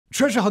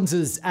Treasure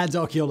hunters and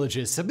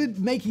archaeologists have been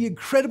making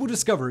incredible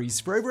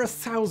discoveries for over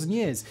 1,000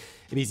 years.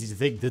 It's easy to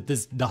think that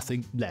there's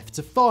nothing left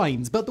to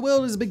find, but the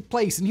world is a big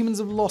place and humans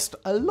have lost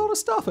a lot of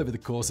stuff over the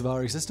course of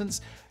our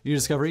existence. New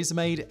discoveries are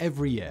made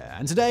every year,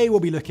 and today we'll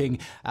be looking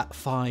at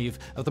 5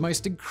 of the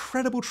most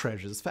incredible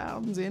treasures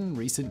found in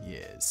recent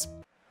years.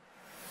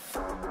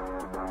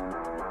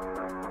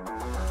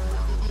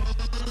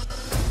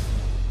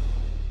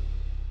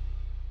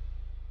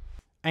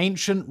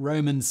 Ancient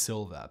Roman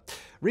silver.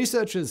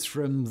 Researchers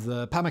from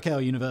the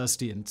Pamukkale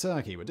University in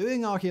Turkey were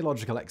doing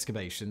archaeological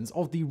excavations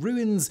of the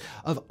ruins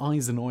of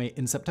Izanoi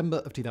in September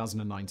of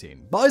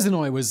 2019.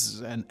 Izanoi was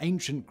an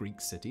ancient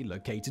Greek city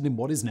located in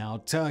what is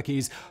now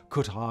Turkey's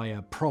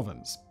Kütahya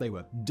province. They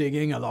were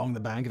digging along the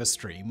bank of a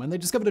stream when they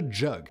discovered a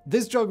jug.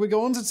 This jug would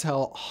go on to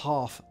tell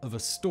half of a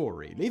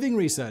story, leaving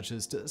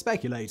researchers to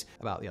speculate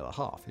about the other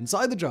half.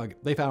 Inside the jug,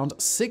 they found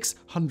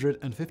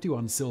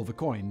 651 silver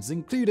coins,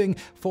 including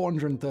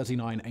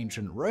 439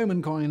 ancient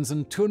Roman coins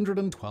and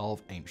 212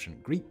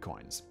 ancient Greek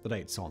coins. The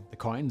dates on the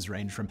coins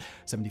range from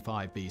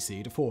 75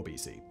 BC to 4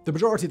 BC. The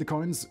majority of the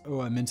coins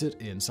were minted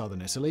in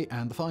southern Italy,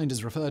 and the find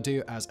is referred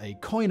to as a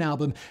coin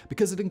album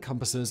because it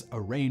encompasses a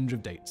range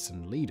of dates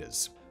and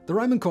leaders. The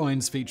Roman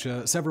coins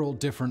feature several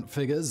different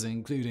figures,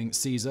 including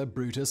Caesar,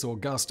 Brutus,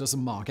 Augustus,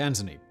 and Mark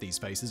Antony. These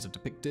faces are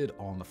depicted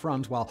on the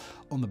front, while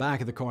on the back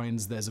of the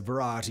coins there's a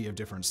variety of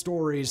different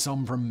stories,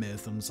 some from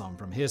myth and some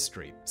from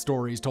history.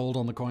 Stories told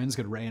on the coins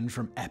could range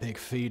from epic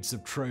feats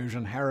of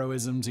Trojan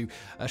heroism to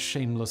a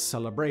shameless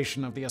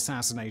celebration of the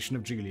assassination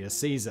of Julius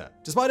Caesar.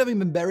 Despite having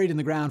been buried in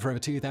the ground for over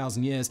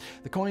 2,000 years,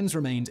 the coins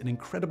remained in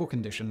incredible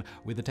condition,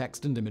 with the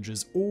text and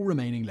images all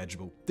remaining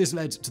legible. This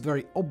led to the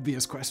very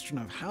obvious question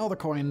of how the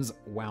coins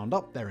wound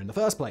up there in the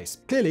first place.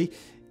 Clearly,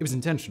 it was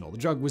intentional. The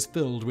jug was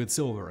filled with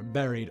silver and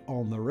buried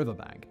on the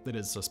riverbank. It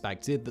is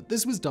suspected that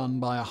this was done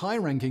by a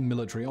high-ranking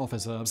military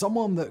officer,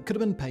 someone that could have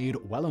been paid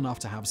well enough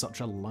to have such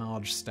a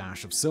large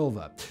stash of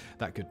silver.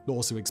 That could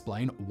also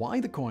explain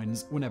why the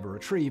coins were never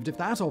retrieved if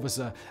that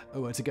officer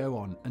were to go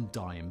on and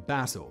die in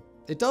battle.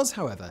 It does,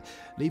 however,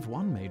 leave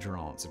one major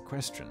unanswered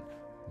question.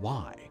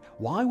 Why?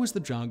 Why was the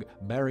jug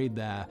buried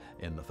there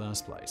in the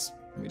first place?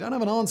 We don't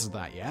have an answer to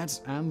that yet,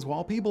 and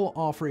while people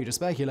are free to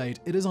speculate,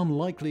 it is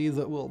unlikely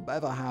that we'll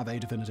ever have a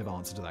definitive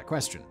answer to that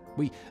question.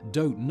 We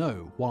don't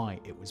know why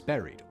it was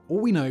buried. All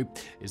we know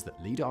is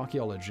that lead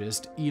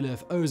archaeologist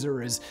Elif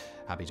Ozer is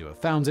happy to have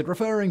found it,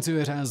 referring to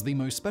it as the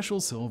most special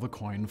silver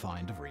coin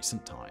find of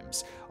recent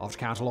times. After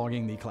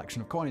cataloguing the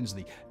collection of coins,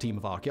 the team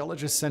of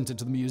archaeologists sent it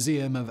to the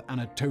Museum of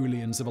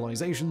Anatolian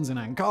Civilizations in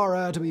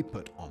Ankara to be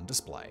put on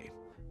display.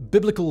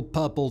 Biblical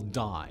purple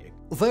dye.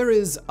 There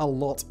is a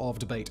lot of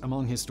debate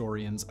among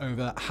historians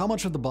over how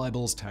much of the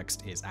Bible's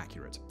text is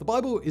accurate. The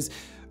Bible is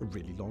a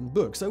really long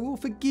book, so we'll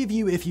forgive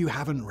you if you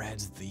haven't read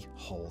the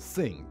whole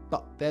thing.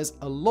 But there's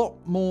a lot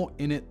more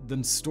in it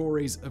than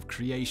stories of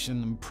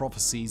creation and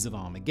prophecies of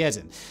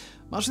Armageddon.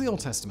 Much of the Old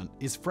Testament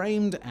is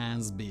framed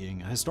as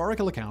being a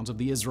historical account of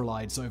the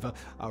Israelites over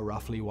a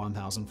roughly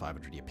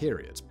 1,500-year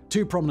period.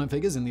 Two prominent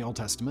figures in the Old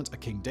Testament are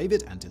King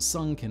David and his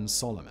son King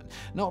Solomon.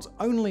 Not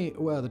only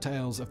were the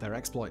tales of their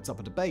exploits up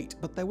for debate,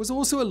 but there was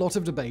also a lot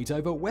of debate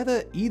over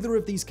whether either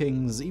of these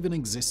kings even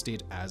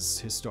existed as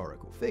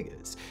historical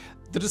figures.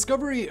 The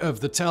discovery of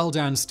the Tel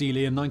Dan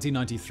Stele in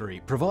 1993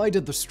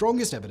 provided the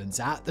strongest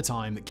evidence at the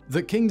time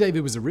that King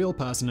David was a real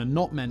person and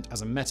not meant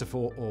as a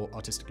metaphor or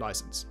artistic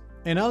license.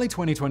 In early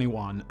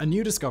 2021, a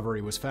new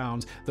discovery was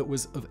found that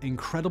was of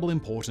incredible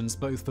importance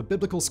both for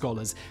biblical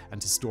scholars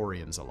and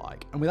historians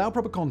alike. And without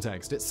proper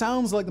context, it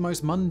sounds like the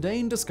most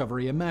mundane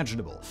discovery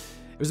imaginable.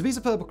 It was a piece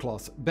of purple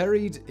cloth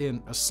buried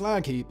in a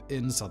slag heap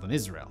in southern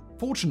Israel.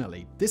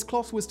 Fortunately, this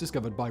cloth was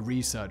discovered by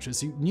researchers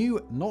who knew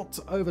not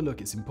to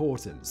overlook its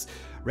importance.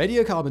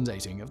 Radiocarbon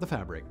dating of the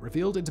fabric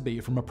revealed it to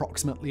be from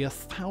approximately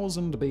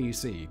 1000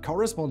 BC,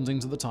 corresponding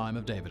to the time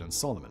of David and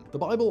Solomon. The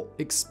Bible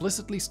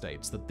explicitly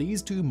states that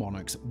these two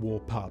monarchs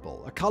wore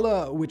purple, a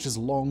color which has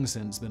long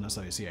since been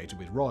associated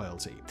with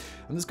royalty.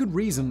 And there's good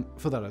reason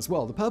for that as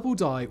well. The purple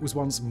dye was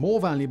once more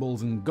valuable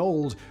than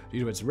gold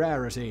due to its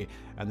rarity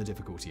and the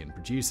difficulty in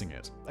producing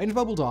it. Ancient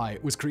purple dye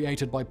was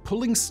created by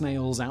pulling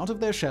snails out of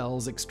their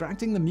shells,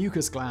 extracting the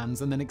mucus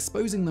glands, and then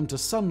exposing them to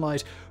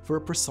sunlight for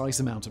a precise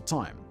amount of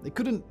time. It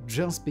couldn't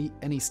just be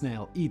any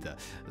snail either.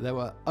 There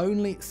were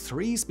only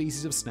 3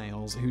 species of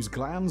snails whose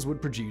glands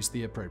would produce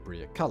the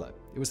appropriate color.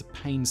 It was a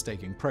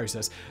painstaking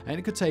process, and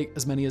it could take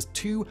as many as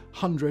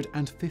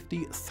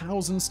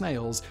 250,000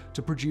 snails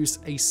to produce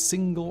a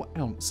single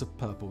ounce of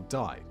purple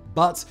dye.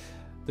 But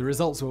the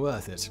results were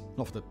worth it.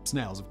 Not for the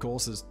snails, of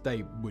course, as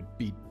they would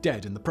be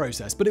dead in the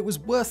process, but it was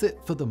worth it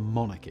for the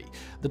monarchy.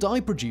 The dye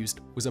produced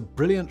was a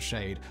brilliant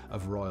shade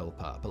of royal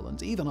purple,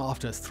 and even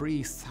after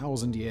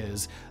 3,000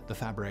 years, the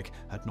fabric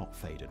had not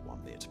faded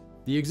one bit.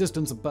 The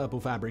existence of purple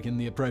fabric in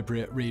the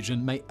appropriate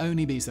region may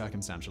only be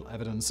circumstantial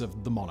evidence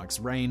of the monarch's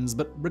reigns,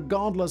 but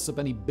regardless of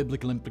any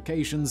biblical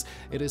implications,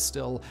 it is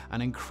still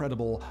an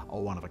incredible,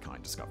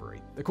 one-of-a-kind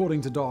discovery.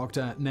 According to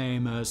Dr.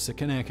 Naima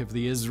Sekenek of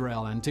the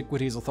Israel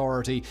Antiquities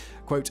Authority,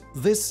 quote,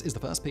 "This is the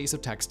first piece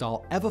of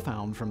textile ever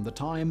found from the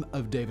time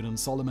of David and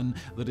Solomon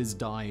that is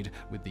dyed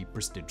with the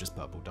prestigious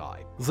purple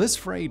dye. This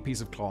frayed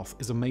piece of cloth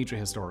is a major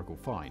historical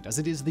find, as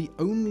it is the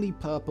only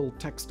purple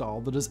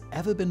textile that has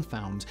ever been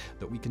found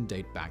that we can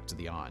date back to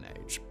the Iron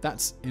Age.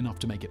 That's enough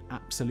to make it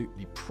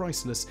absolutely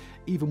priceless,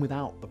 even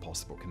without the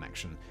possible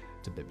connection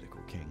to biblical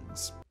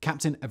kings."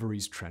 Captain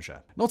Every's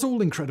treasure. Not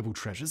all incredible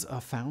treasures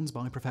are found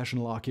by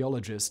professional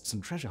archaeologists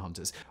and treasure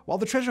hunters. While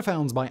the treasure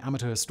found by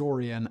amateur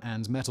historian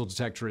and metal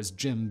detectorist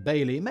Jim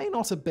Bailey may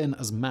not have been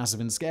as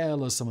massive in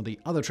scale as some of the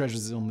other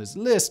treasures on this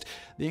list,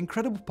 the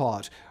incredible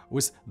part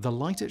was the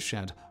light it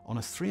shed on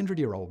a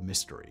 300-year-old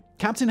mystery.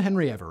 Captain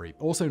Henry Every,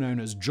 also known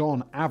as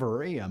John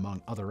Avery,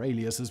 among other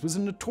aliases, was a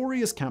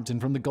notorious captain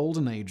from the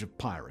golden age of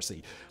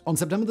piracy. On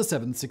September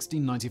 7,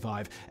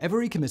 1695,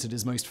 Every committed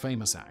his most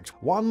famous act,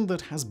 one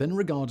that has been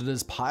regarded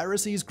as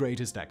piracy's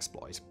greatest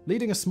exploit.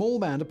 Leading a small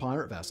band of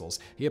pirate vessels,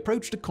 he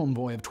approached a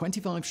convoy of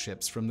 25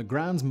 ships from the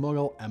Grand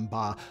Mughal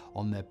Empire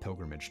on their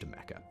pilgrimage to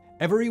Mecca.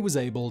 Every was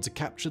able to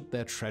capture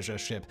their treasure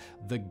ship,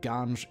 the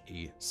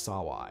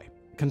Ganj-e-Sawai.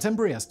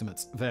 Contemporary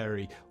estimates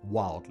vary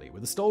wildly,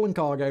 with the stolen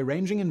cargo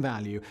ranging in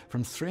value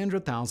from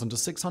 $300,000 to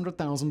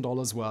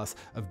 $600,000 worth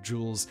of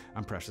jewels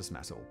and precious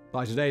metal.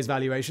 By today's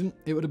valuation,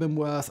 it would have been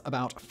worth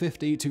about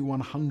 $50 to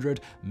 $100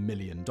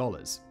 million.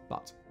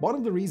 But one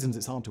of the reasons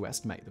it's hard to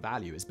estimate the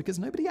value is because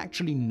nobody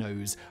actually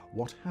knows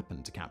what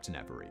happened to Captain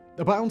Every.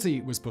 A bounty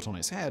was put on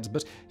his head,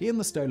 but he and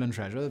the stolen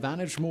treasure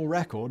vanished from all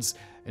records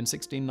in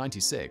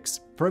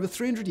 1696. For over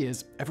 300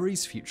 years,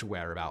 Every's future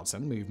whereabouts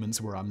and movements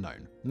were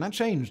unknown. And that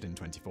changed in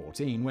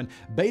 2014 when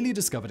Bailey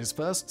discovered his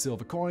first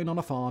silver coin on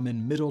a farm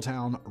in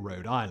Middletown,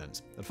 Rhode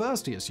Island. At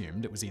first, he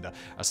assumed it was either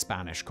a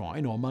Spanish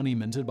coin or money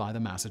minted by the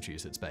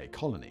Massachusetts Bay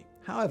Colony.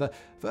 However,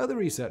 further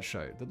research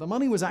showed that the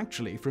money was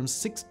actually from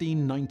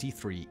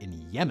 1693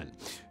 in Yemen.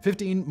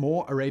 15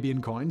 more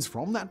Arabian coins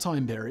from that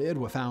time period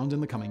were found in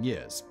the coming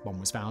years. One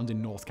was found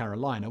in North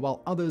Carolina,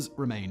 while others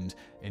remained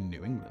in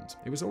New England.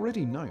 It was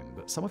already known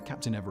that some of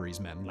Captain Every's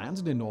men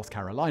landed in North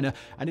Carolina,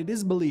 and it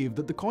is believed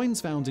that the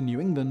coins found in New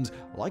England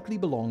likely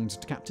belonged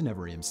to Captain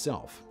Every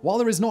himself. While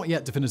there is not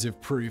yet definitive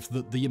proof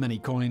that the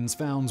Yemeni coins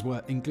found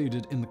were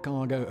included in the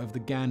cargo of the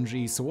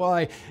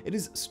Ganj-e-Sawai, it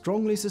is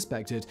strongly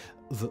suspected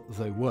that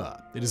they were.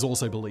 It is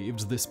also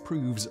believed this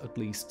proves at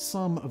least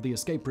some of the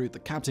escape route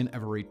that Captain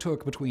Every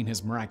took between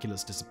his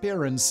miraculous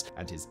disappearance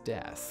and his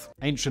death.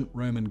 Ancient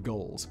Roman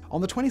gold.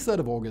 On the 23rd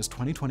of August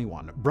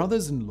 2021,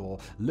 brothers-in-law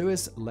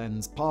Luis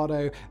Lenz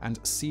Pardo and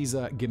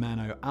Cesar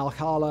Gimeno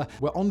Alcala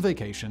were on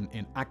vacation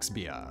in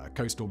Axbia, a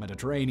coastal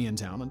Mediterranean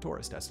town and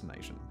tourist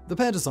destination. The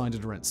pair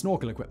decided to rent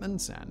snorkel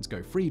equipment and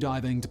go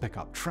freediving to pick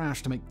up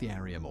trash to make the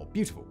area more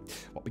beautiful.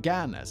 What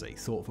began as a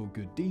thoughtful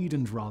good deed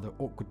and rather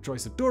awkward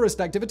choice of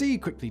tourist activity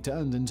quickly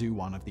turned into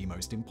one of the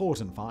most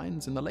important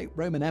finds in the late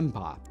Roman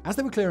Empire. As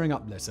they were clearing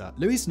up litter,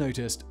 Luis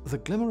noticed the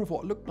glimmer of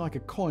what looked like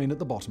a coin at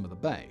the bottom of the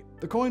bay.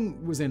 The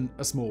coin was in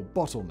a small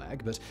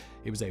bottleneck, but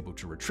he was able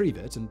to retrieve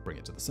it and bring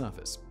it to the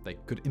surface. They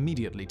could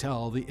immediately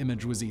tell the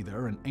image was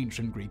either an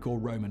ancient Greek or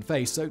Roman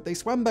face, so they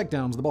swam back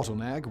down to the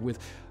bottleneck with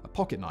a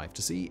pocket knife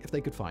to see if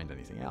they could find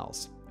anything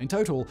else. In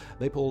total,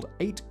 they pulled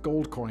 8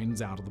 gold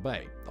coins out of the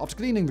bay. After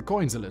cleaning the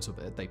coins a little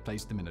bit, they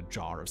placed them in a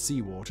jar of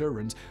seawater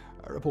and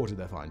reported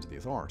their find to the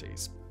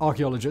authorities.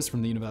 Archaeologists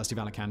from the University of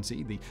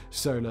Alicante, the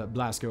Solar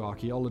Blasco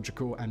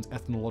Archaeological and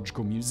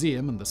Ethnological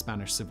Museum, and the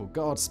Spanish Civil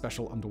Guard's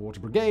Special Underwater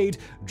Brigade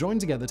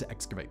joined together to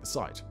excavate the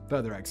site.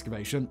 Further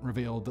excavation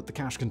revealed that the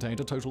cache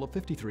contained a total of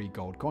 53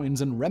 gold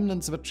coins and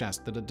remnants of a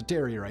chest that had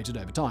deteriorated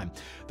over time.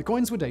 The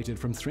coins were dated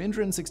from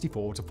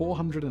 364 to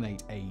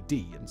 408 AD,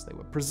 and they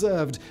were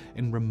preserved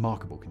in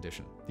remarkable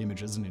condition. The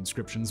images and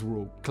inscriptions were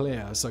all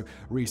clear, so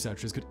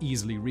researchers could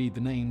easily read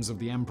the names of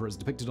the emperors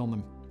depicted on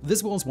them.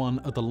 This was one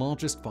of the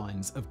largest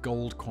finds of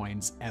gold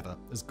coins ever,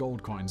 as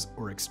gold coins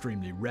were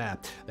extremely rare.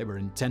 They were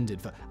intended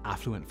for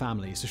affluent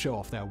families to show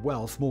off their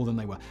wealth more than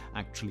they were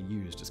actually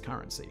used as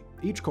currency.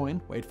 Each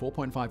coin weighed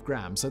 4.5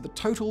 grams, so the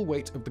total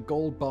weight of the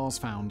gold bars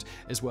found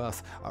is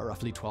worth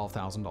roughly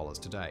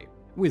 $12,000 today.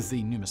 With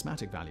the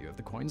numismatic value of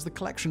the coins, the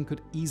collection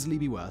could easily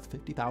be worth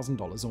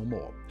 $50,000 or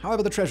more.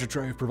 However, the treasure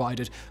trove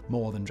provided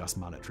more than just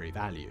monetary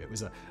value. It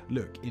was a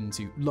look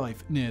into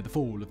life near the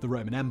fall of the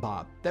Roman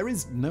Empire. There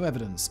is no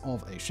evidence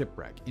of a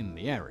shipwreck in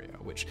the area,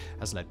 which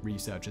has led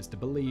researchers to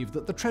believe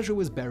that the treasure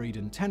was buried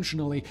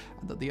intentionally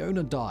and that the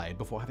owner died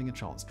before having a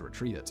chance to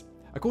retrieve it.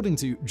 According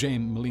to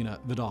Jaime Molina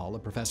Vidal, a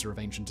professor of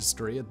ancient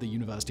history at the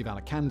University of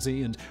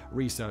Alicante and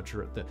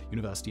researcher at the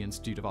University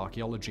Institute of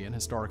Archaeology and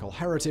Historical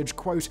Heritage,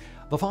 quote,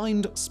 "The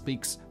find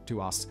speaks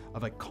to us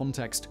of a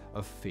context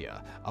of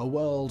fear, a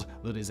world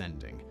that is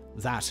ending,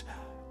 that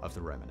of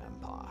the Roman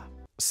Empire."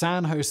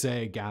 San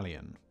Jose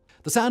Galleon.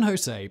 The San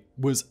Jose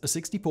was a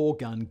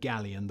 64-gun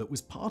galleon that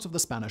was part of the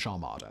Spanish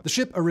Armada. The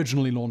ship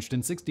originally launched in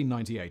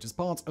 1698 as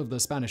part of the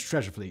Spanish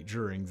treasure fleet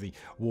during the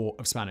War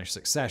of Spanish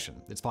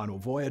Succession. Its final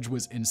voyage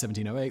was in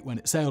 1708 when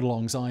it sailed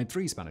alongside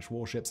 3 Spanish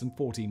warships and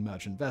 14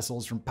 merchant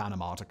vessels from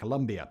Panama to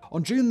Colombia.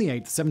 On June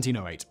 8,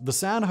 1708, the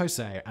San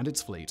Jose and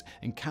its fleet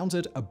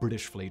encountered a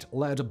British fleet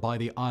led by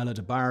the Isla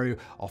de Barrio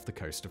off the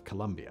coast of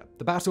Colombia.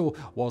 The battle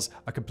was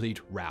a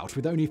complete rout,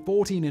 with only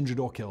 14 injured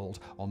or killed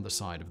on the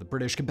side of the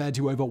British compared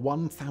to over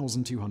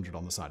 1,200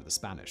 on the side of the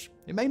Spanish.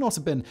 It may not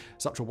have been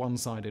such a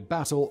one-sided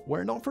battle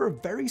were it not for a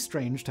very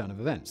strange turn of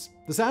events.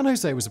 The San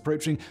Jose was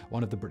approaching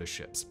one of the British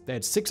ships. They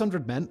had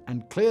 600 men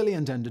and clearly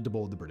intended to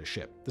board the British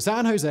ship. The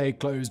San Jose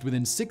closed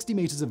within 60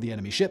 meters of the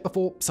enemy ship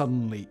before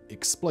suddenly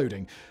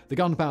exploding. The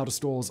gunpowder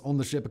stores on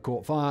the ship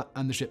caught fire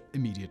and the ship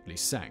immediately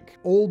sank.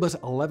 All but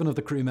 11 of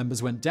the crew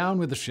members went down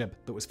with the ship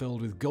that was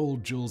filled with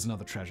gold, jewels, and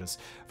other treasures.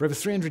 For over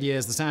 300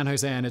 years, the San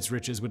Jose and its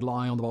riches would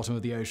lie on the bottom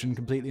of the ocean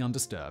completely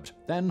undisturbed.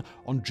 Then,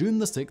 on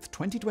June 6,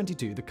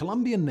 2022, the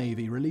Colombian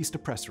Navy released a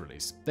press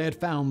release. They had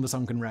found the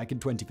sunken wreck in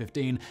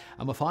 2015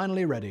 and were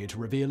finally ready to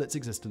reveal its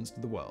existence to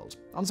the world.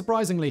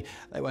 Unsurprisingly,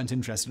 they weren't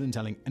interested in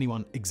telling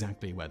anyone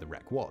exactly where the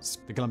wreck was.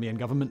 The Colombian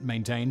government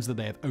maintains that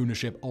they have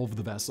ownership of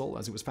the vessel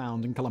as it was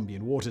found in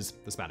Colombian waters.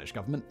 The Spanish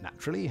government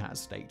naturally has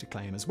stake to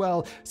claim as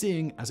well,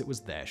 seeing as it was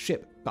their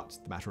ship. But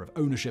the matter of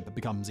ownership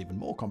becomes even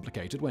more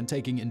complicated when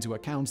taking into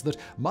account that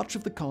much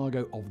of the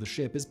cargo of the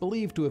ship is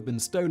believed to have been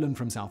stolen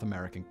from South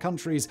American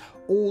countries,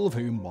 all of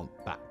whom want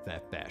back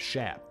their fair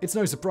share. It's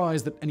no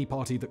surprise that any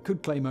party that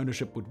could claim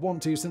ownership would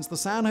want to, since the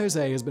San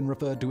Jose has been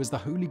referred to as the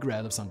holy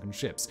grail of sunken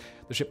ships.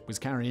 The ship was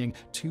carrying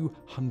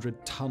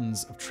 200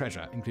 tons of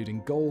treasure,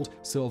 including gold,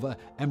 silver,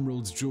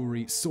 emeralds,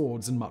 jewelry,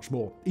 swords, and much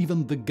more.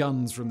 Even the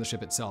guns from the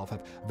ship itself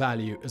have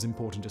value as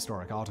important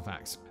historic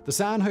artifacts. The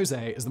San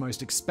Jose is the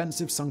most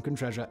expensive sunken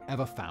treasure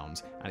ever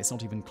found, and it's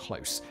not even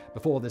close.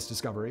 Before this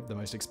discovery, the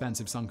most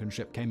expensive sunken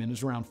ship came in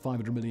at around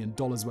 $500 million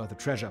worth of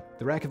treasure.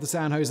 The wreck of the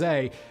San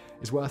Jose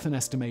is worth an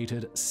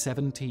estimated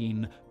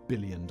 $17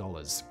 billion.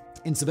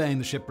 In surveying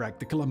the shipwreck,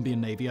 the Colombian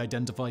Navy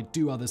identified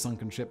 2 other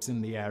sunken ships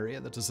in the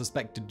area that are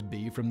suspected to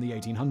be from the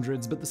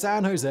 1800s, but the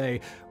San Jose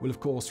will of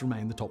course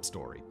remain the top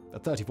story.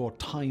 At 34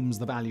 times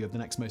the value of the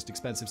next most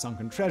expensive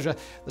sunken treasure,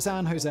 the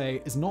San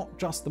Jose is not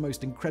just the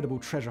most incredible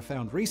treasure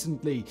found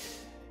recently,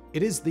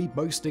 it is the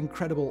most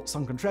incredible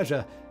sunken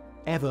treasure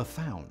ever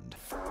found.